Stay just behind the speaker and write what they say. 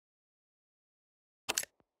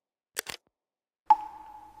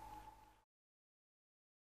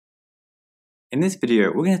In this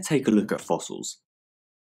video, we're going to take a look at fossils,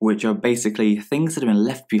 which are basically things that have been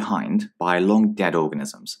left behind by long dead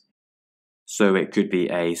organisms. So it could be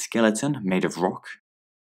a skeleton made of rock,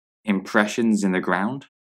 impressions in the ground,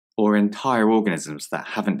 or entire organisms that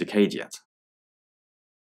haven't decayed yet.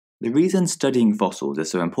 The reason studying fossils is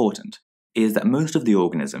so important is that most of the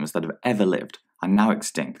organisms that have ever lived are now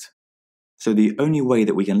extinct. So the only way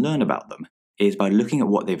that we can learn about them is by looking at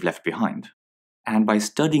what they've left behind. And by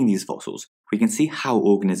studying these fossils, we can see how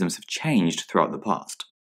organisms have changed throughout the past,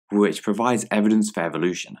 which provides evidence for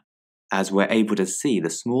evolution, as we're able to see the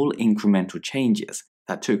small incremental changes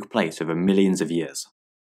that took place over millions of years.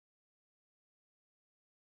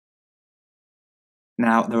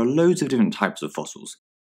 Now, there are loads of different types of fossils,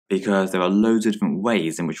 because there are loads of different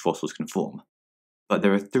ways in which fossils can form. But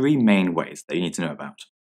there are three main ways that you need to know about.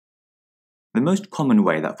 The most common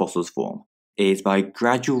way that fossils form is by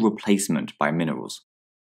gradual replacement by minerals.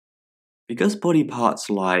 Because body parts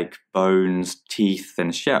like bones, teeth,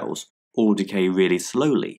 and shells all decay really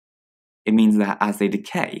slowly, it means that as they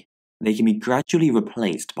decay, they can be gradually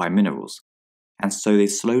replaced by minerals, and so they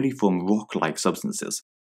slowly form rock-like substances,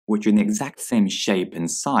 which are in the exact same shape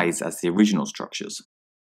and size as the original structures.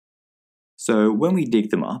 So when we dig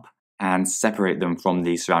them up and separate them from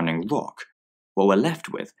the surrounding rock, what we're left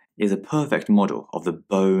with is a perfect model of the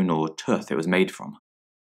bone or tooth it was made from.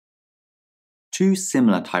 Two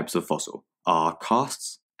similar types of fossil are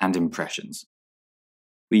casts and impressions.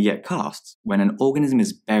 We get casts when an organism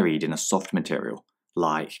is buried in a soft material,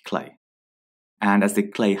 like clay. And as the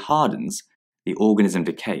clay hardens, the organism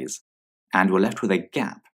decays, and we're left with a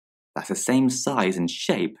gap that's the same size and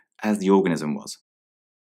shape as the organism was.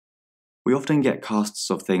 We often get casts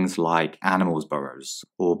of things like animals' burrows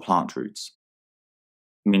or plant roots.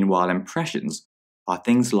 Meanwhile, impressions are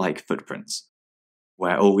things like footprints,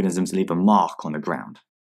 where organisms leave a mark on the ground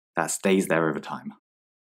that stays there over time.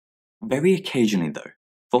 Very occasionally, though,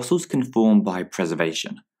 fossils can form by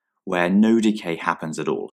preservation, where no decay happens at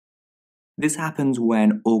all. This happens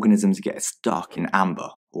when organisms get stuck in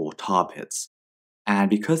amber or tar pits, and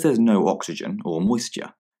because there's no oxygen or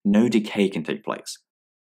moisture, no decay can take place,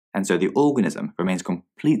 and so the organism remains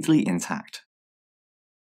completely intact.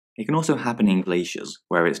 It can also happen in glaciers,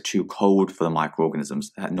 where it's too cold for the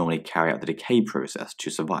microorganisms that normally carry out the decay process to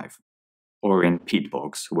survive, or in peat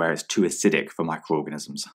bogs, where it's too acidic for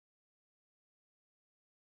microorganisms.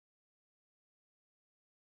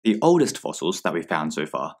 The oldest fossils that we've found so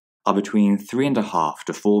far are between 3.5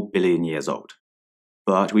 to 4 billion years old,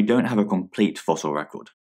 but we don't have a complete fossil record.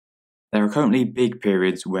 There are currently big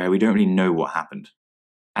periods where we don't really know what happened,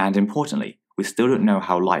 and importantly, we still don't know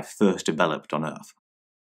how life first developed on Earth.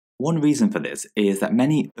 One reason for this is that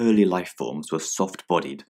many early life forms were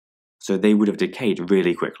soft-bodied, so they would have decayed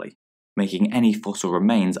really quickly, making any fossil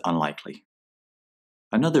remains unlikely.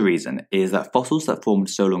 Another reason is that fossils that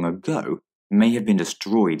formed so long ago may have been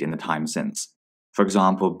destroyed in the time since, for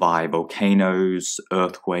example by volcanoes,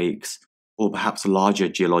 earthquakes, or perhaps larger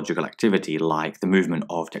geological activity like the movement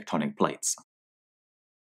of tectonic plates.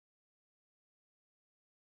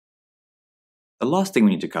 The last thing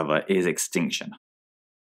we need to cover is extinction.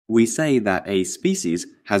 We say that a species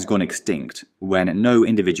has gone extinct when no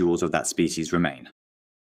individuals of that species remain.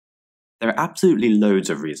 There are absolutely loads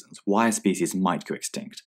of reasons why a species might go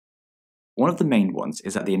extinct. One of the main ones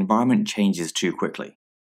is that the environment changes too quickly.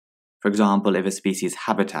 For example, if a species'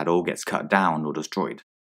 habitat all gets cut down or destroyed,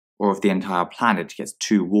 or if the entire planet gets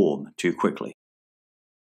too warm too quickly.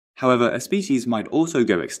 However, a species might also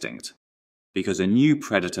go extinct because a new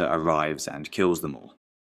predator arrives and kills them all,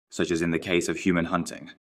 such as in the case of human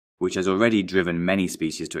hunting, which has already driven many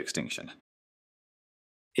species to extinction.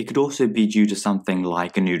 It could also be due to something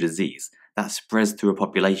like a new disease that spreads through a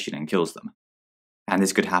population and kills them. And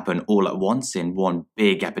this could happen all at once in one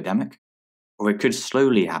big epidemic, or it could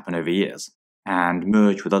slowly happen over years and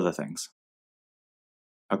merge with other things.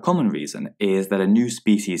 A common reason is that a new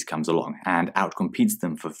species comes along and outcompetes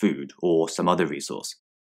them for food or some other resource.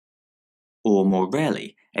 Or more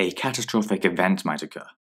rarely, a catastrophic event might occur,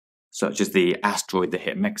 such as the asteroid that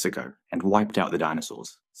hit Mexico and wiped out the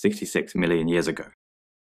dinosaurs 66 million years ago.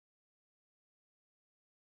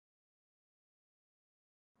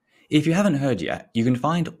 If you haven't heard yet, you can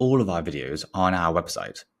find all of our videos on our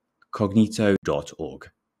website, cognito.org.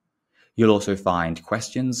 You'll also find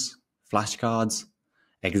questions, flashcards,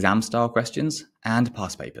 exam-style questions, and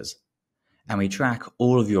past papers. And we track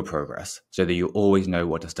all of your progress so that you always know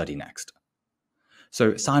what to study next.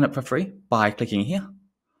 So sign up for free by clicking here,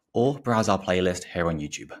 or browse our playlist here on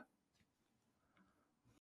YouTube.